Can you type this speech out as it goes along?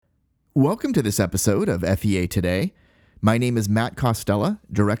Welcome to this episode of FEA Today. My name is Matt Costello,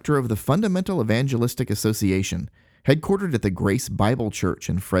 Director of the Fundamental Evangelistic Association, headquartered at the Grace Bible Church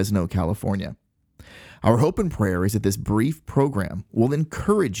in Fresno, California. Our hope and prayer is that this brief program will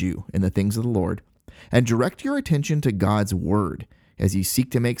encourage you in the things of the Lord and direct your attention to God's Word as you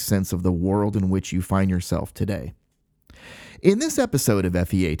seek to make sense of the world in which you find yourself today. In this episode of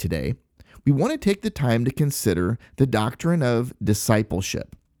FEA Today, we want to take the time to consider the doctrine of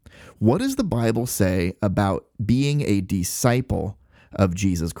discipleship. What does the Bible say about being a disciple of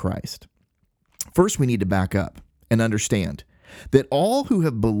Jesus Christ? First, we need to back up and understand that all who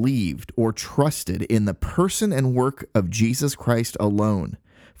have believed or trusted in the person and work of Jesus Christ alone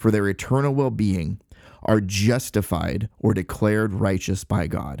for their eternal well-being are justified or declared righteous by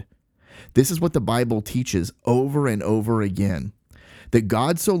God. This is what the Bible teaches over and over again, that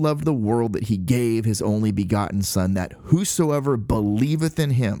God so loved the world that he gave his only begotten Son, that whosoever believeth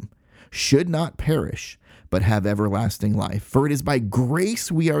in him should not perish, but have everlasting life. For it is by grace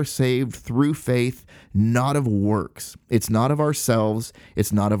we are saved through faith, not of works. It's not of ourselves.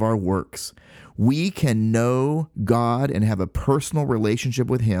 It's not of our works. We can know God and have a personal relationship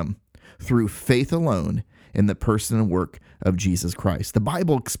with him through faith alone in the person and work of Jesus Christ. The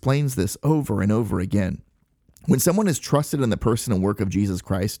Bible explains this over and over again. When someone is trusted in the person and work of Jesus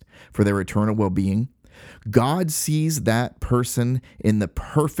Christ for their eternal well-being, God sees that person in the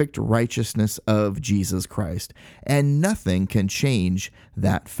perfect righteousness of Jesus Christ, and nothing can change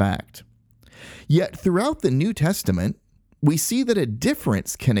that fact. Yet throughout the New Testament, we see that a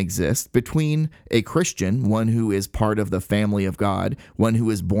difference can exist between a Christian, one who is part of the family of God, one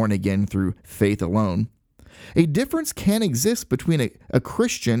who is born again through faith alone. A difference can exist between a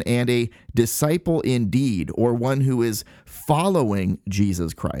Christian and a disciple indeed, or one who is following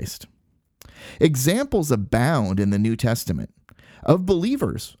Jesus Christ. Examples abound in the New Testament of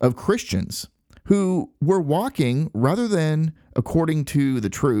believers, of Christians, who were walking rather than according to the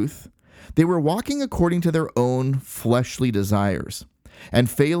truth. They were walking according to their own fleshly desires and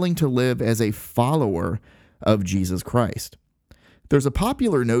failing to live as a follower of Jesus Christ. There's a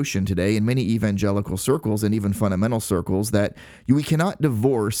popular notion today in many evangelical circles and even fundamental circles that we cannot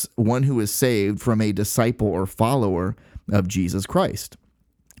divorce one who is saved from a disciple or follower of Jesus Christ.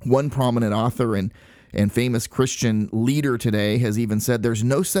 One prominent author and famous Christian leader today has even said there's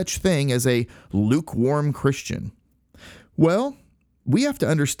no such thing as a lukewarm Christian. Well, we have to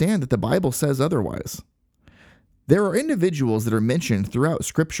understand that the Bible says otherwise. There are individuals that are mentioned throughout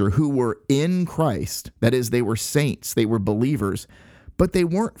Scripture who were in Christ. That is, they were saints, they were believers, but they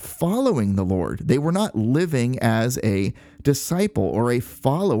weren't following the Lord. They were not living as a disciple or a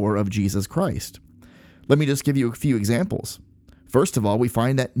follower of Jesus Christ. Let me just give you a few examples. First of all, we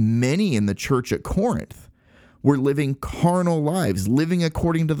find that many in the church at Corinth were living carnal lives, living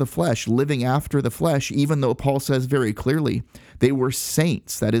according to the flesh, living after the flesh, even though Paul says very clearly they were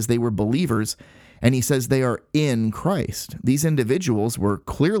saints, that is, they were believers, and he says they are in Christ. These individuals were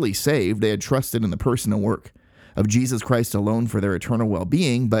clearly saved. They had trusted in the person and work of Jesus Christ alone for their eternal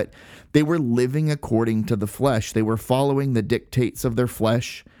well-being, but they were living according to the flesh. They were following the dictates of their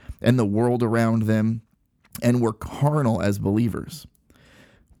flesh and the world around them, and were carnal as believers.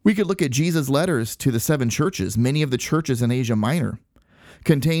 We could look at Jesus' letters to the 7 churches. Many of the churches in Asia Minor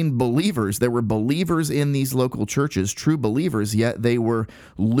contained believers. There were believers in these local churches, true believers, yet they were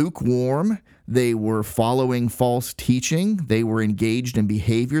lukewarm. They were following false teaching. They were engaged in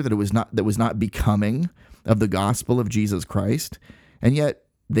behavior that was not becoming of the gospel of Jesus Christ, and yet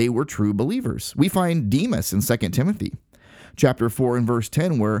they were true believers. We find Demas in 2 Timothy. Chapter 4 and verse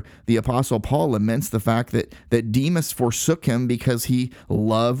 10, where the Apostle Paul laments the fact that Demas forsook him because he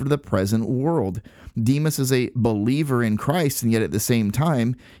loved the present world. Demas is a believer in Christ, and yet at the same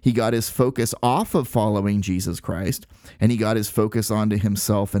time, he got his focus off of following Jesus Christ, and he got his focus onto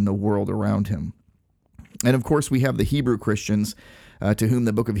himself and the world around him. And of course, we have the Hebrew Christians to whom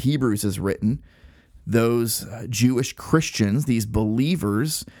the book of Hebrews is written. Those Jewish Christians, these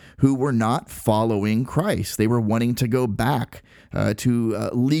believers who were not following Christ. They were wanting to go back to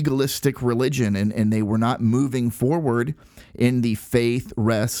legalistic religion, and they were not moving forward in the faith,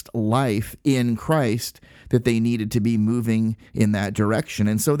 rest, life in Christ that they needed to be moving in that direction.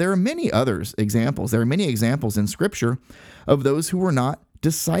 And so there are many examples. There are many examples in Scripture of those who were not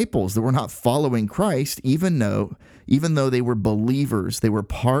disciples, that were not following Christ, even though they were believers. They were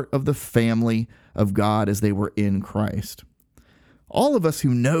part of the family of God as they were in Christ. All of us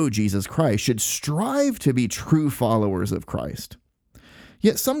who know Jesus Christ should strive to be true followers of Christ.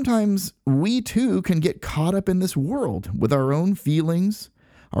 Yet sometimes we too can get caught up in this world with our own feelings,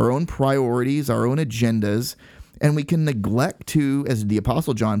 our own priorities, our own agendas, And we can neglect to, as the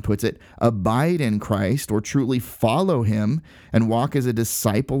Apostle John puts it, abide in Christ or truly follow him and walk as a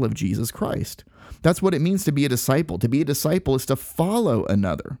disciple of Jesus Christ. That's what it means to be a disciple. To be a disciple is to follow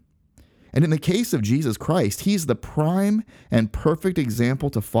another. And in the case of Jesus Christ, he's the prime and perfect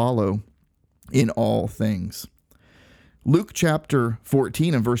example to follow in all things. Luke chapter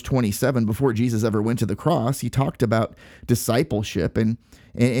 14 and verse 27, before Jesus ever went to the cross, he talked about discipleship. And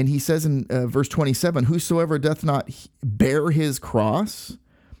he says in verse 27, whosoever doth not bear his cross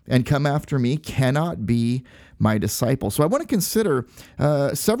and come after me cannot be my disciple. So I want to consider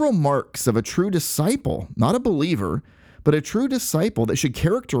several marks of a true disciple, not a believer, but a true disciple that should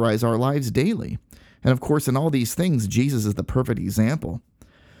characterize our lives daily. And of course, in all these things, Jesus is the perfect example.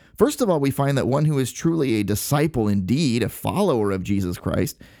 First of all, we find that one who is truly a disciple indeed, a follower of Jesus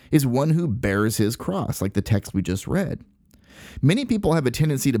Christ, is one who bears his cross, like the text we just read. Many people have a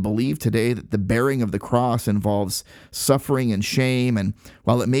tendency to believe today that the bearing of the cross involves suffering and shame, and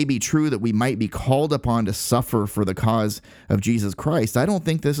while it may be true that we might be called upon to suffer for the cause of Jesus Christ, I don't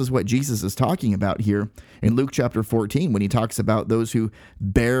think this is what Jesus is talking about here in Luke chapter 14 when he talks about those who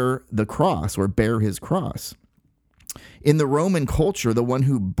bear the cross or bear his cross. In the Roman culture, the one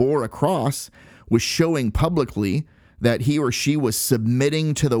who bore a cross was showing publicly that he or she was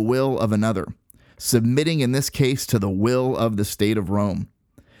submitting to the will of another, submitting in this case to the will of the state of Rome.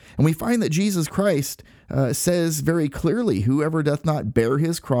 And we find that Jesus Christ says very clearly, whoever doth not bear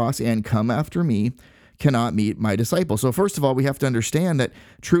his cross and come after me cannot be my disciple. So first of all, we have to understand that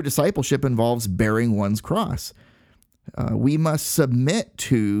true discipleship involves bearing one's cross. We must submit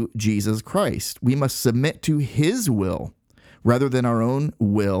to Jesus Christ. We must submit to his will rather than our own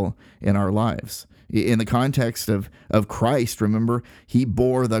will in our lives. In the context of Christ, remember, he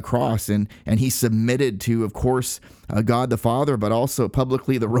bore the cross and he submitted to, of course, God the Father, but also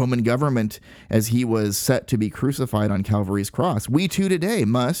publicly the Roman government as he was set to be crucified on Calvary's cross. We too today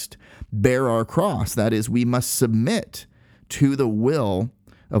must bear our cross. That is, we must submit to the will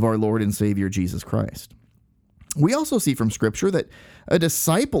of our Lord and Savior Jesus Christ. We also see from Scripture that a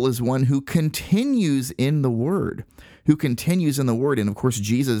disciple is one who continues in the Word, And of course,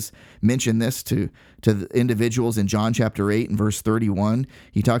 Jesus mentioned this to the individuals in John chapter 8 and verse 31.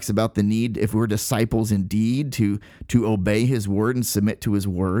 He talks about the need, if we're disciples indeed, to obey his word and submit to his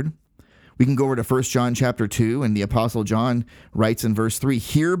word. We can go over to 1 John chapter 2, and the Apostle John writes in verse 3,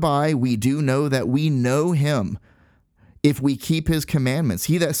 hereby we do know that we know him, if we keep his commandments.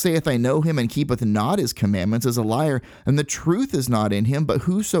 He that saith, I know him, and keepeth not his commandments, is a liar, and the truth is not in him. But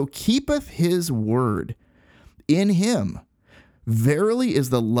whoso keepeth his word, in him verily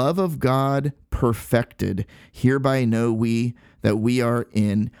is the love of God perfected. Hereby know we that we are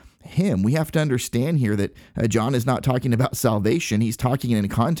in him. We have to understand here that John is not talking about salvation. He's talking in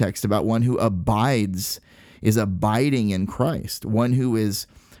context about one who abides, is abiding in Christ, one who is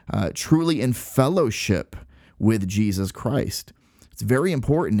truly in fellowship with Jesus Christ. It's very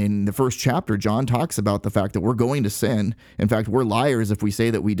important. In the first chapter, John talks about the fact that we're going to sin. In fact, we're liars if we say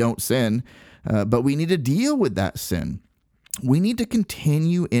that we don't sin, but we need to deal with that sin. We need to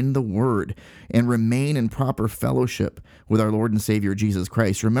continue in the Word and remain in proper fellowship with our Lord and Savior Jesus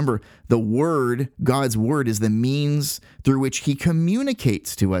Christ. Remember, the Word, God's Word, is the means through which he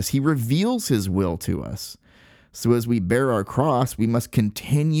communicates to us. He reveals his will to us. So as we bear our cross, we must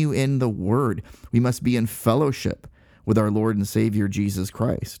continue in the Word. We must be in fellowship with our Lord and Savior Jesus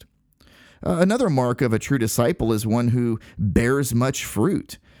Christ. Another mark of a true disciple is one who bears much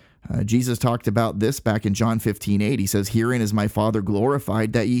fruit. Jesus talked about this back in John 15:8. He says, herein is my Father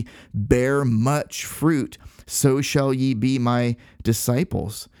glorified, that ye bear much fruit, so shall ye be my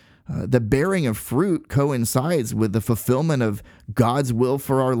disciples. The bearing of fruit coincides with the fulfillment of God's will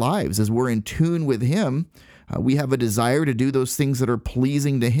for our lives. As we're in tune with him, we have a desire to do those things that are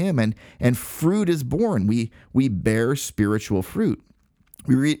pleasing to him, and fruit is born. We bear spiritual fruit.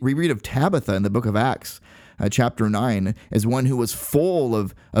 We read of Tabitha in the book of Acts, chapter 9, as one who was full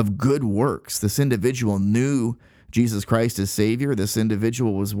of good works. This individual knew Jesus Christ as Savior. This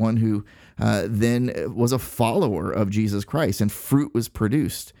individual was one who then was a follower of Jesus Christ, and fruit was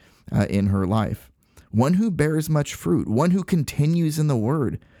produced in her life. One who bears much fruit, one who continues in the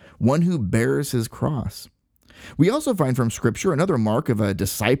Word, one who bears his cross. We also find from Scripture another mark of a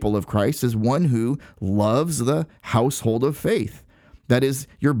disciple of Christ is one who loves the household of faith. That is,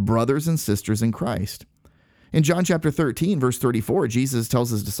 your brothers and sisters in Christ. In John chapter 13, verse 34, Jesus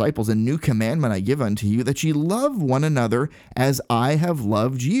tells his disciples, a new commandment I give unto you, that ye love one another as I have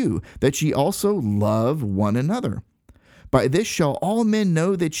loved you, that ye also love one another. By this shall all men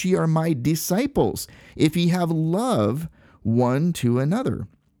know that ye are my disciples, if ye have love one to another.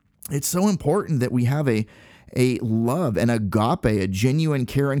 It's so important that we have a a love, an agape, a genuine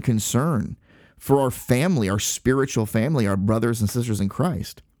care and concern for our family, our spiritual family, our brothers and sisters in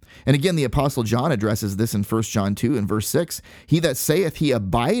Christ. And again, the Apostle John addresses this in 1 John 2 and verse 6. He that saith he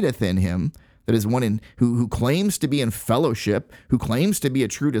abideth in him, that is one who claims to be in fellowship, who claims to be a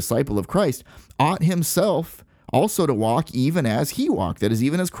true disciple of Christ, ought himself also to walk even as he walked, that is,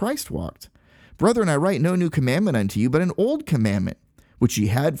 even as Christ walked. Brethren, I write no new commandment unto you, but an old commandment, which ye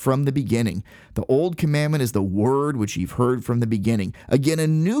had from the beginning. The old commandment is the word which ye've heard from the beginning. Again, a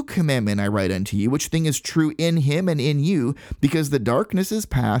new commandment I write unto you, which thing is true in him and in you, because the darkness is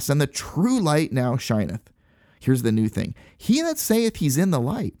past, and the true light now shineth. Here's the new thing. He that saith he's in the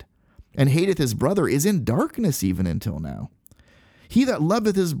light, and hateth his brother, is in darkness even until now. He that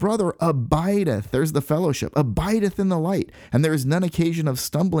loveth his brother abideth, there's the fellowship, abideth in the light, and there is none occasion of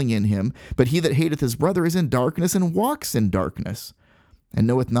stumbling in him. But he that hateth his brother is in darkness, and walks in darkness, and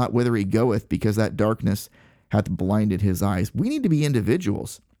knoweth not whither he goeth, because that darkness hath blinded his eyes. We need to be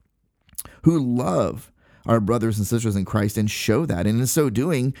individuals who love our brothers and sisters in Christ and show that. And in so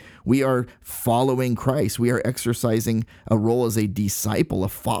doing, we are following Christ. We are exercising a role as a disciple, a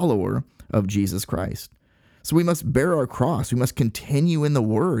follower of Jesus Christ. So we must bear our cross. We must continue in the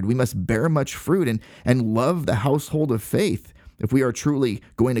word. We must bear much fruit and love the household of faith if we are truly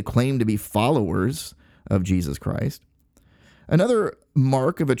going to claim to be followers of Jesus Christ. Another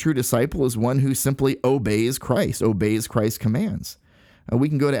mark of a true disciple is one who simply obeys Christ's commands. We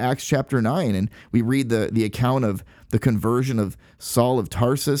can go to Acts chapter 9, and we read the account of the conversion of Saul of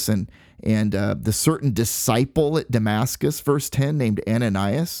Tarsus and the certain disciple at Damascus, verse 10, named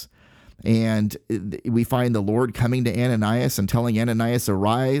Ananias. And we find the Lord coming to Ananias and telling Ananias,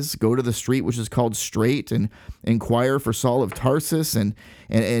 arise, go to the street which is called Straight, and inquire for Saul of Tarsus. And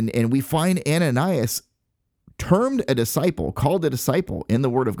we find Ananias termed a disciple, called a disciple in the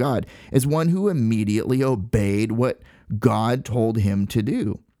Word of God, as one who immediately obeyed what God told him to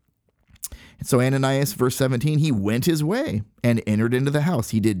do. And so Ananias, verse 17, he went his way and entered into the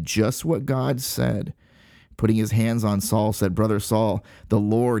house. He did just what God said. Putting his hands on Saul, said, Brother Saul, the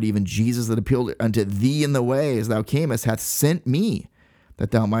Lord, even Jesus that appealed unto thee in the way as thou camest, hath sent me,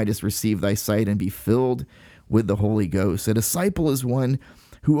 that thou mightest receive thy sight and be filled with the Holy Ghost. A disciple is one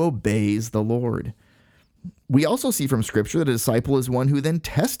who obeys the Lord. We also see from Scripture that a disciple is one who then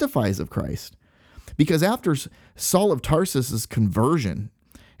testifies of Christ. Because after Saul of Tarsus' conversion,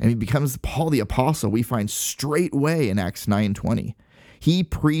 and he becomes Paul the Apostle, we find straightway in Acts 9:20, he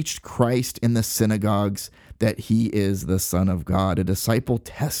preached Christ in the synagogues, that he is the Son of God. A disciple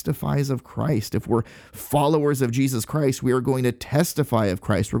testifies of Christ. If we're followers of Jesus Christ, we are going to testify of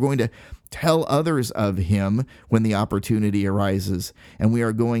Christ. We're going to tell others of him when the opportunity arises, and we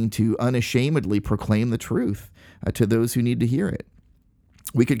are going to unashamedly proclaim the truth to those who need to hear it.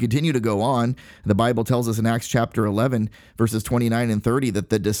 We could continue to go on. The Bible tells us in Acts chapter 11, verses 29 and 30, that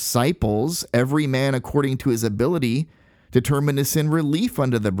the disciples, every man according to his ability, determined to send relief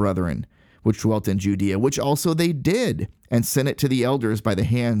unto the brethren which dwelt in Judea, which also they did, and sent it to the elders by the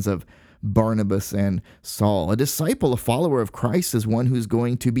hands of Barnabas and Saul. A disciple, a follower of Christ, is one who's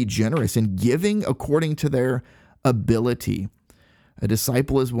going to be generous in giving according to their ability. A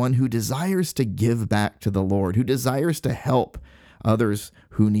disciple is one who desires to give back to the Lord, who desires to help others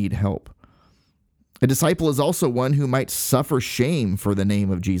who need help. A disciple is also one who might suffer shame for the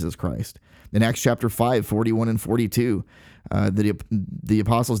name of Jesus Christ. In Acts chapter 5, 41 and 42, the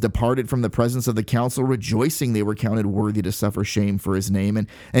apostles departed from the presence of the council, rejoicing they were counted worthy to suffer shame for his name.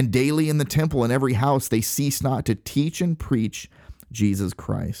 And daily in the temple and every house they ceased not to teach and preach Jesus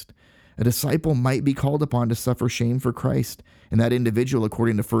Christ. A disciple might be called upon to suffer shame for Christ, and that individual,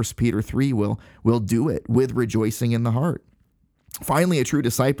 according to 1 Peter 3, will do it with rejoicing in the heart. Finally, a true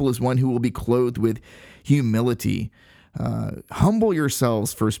disciple is one who will be clothed with humility. Humble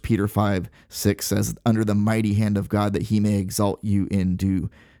yourselves, 1 Peter 5:6 says, under the mighty hand of God, that he may exalt you in due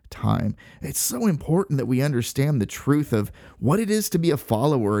time. It's so important that we understand the truth of what it is to be a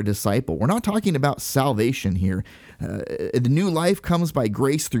follower or a disciple. We're not talking about salvation here. The new life comes by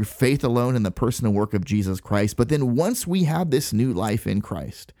grace through faith alone in the person and work of Jesus Christ. But then once we have this new life in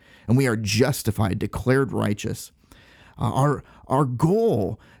Christ and we are justified, declared righteous, our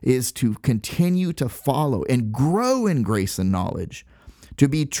goal is to continue to follow and grow in grace and knowledge, to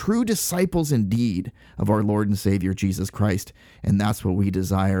be true disciples indeed of our Lord and Savior Jesus Christ. And that's what we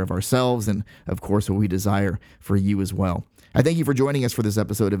desire of ourselves, and of course what we desire for you as well. I thank you for joining us for this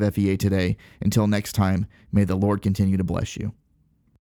episode of FEA Today. Until next time, may the Lord continue to bless you.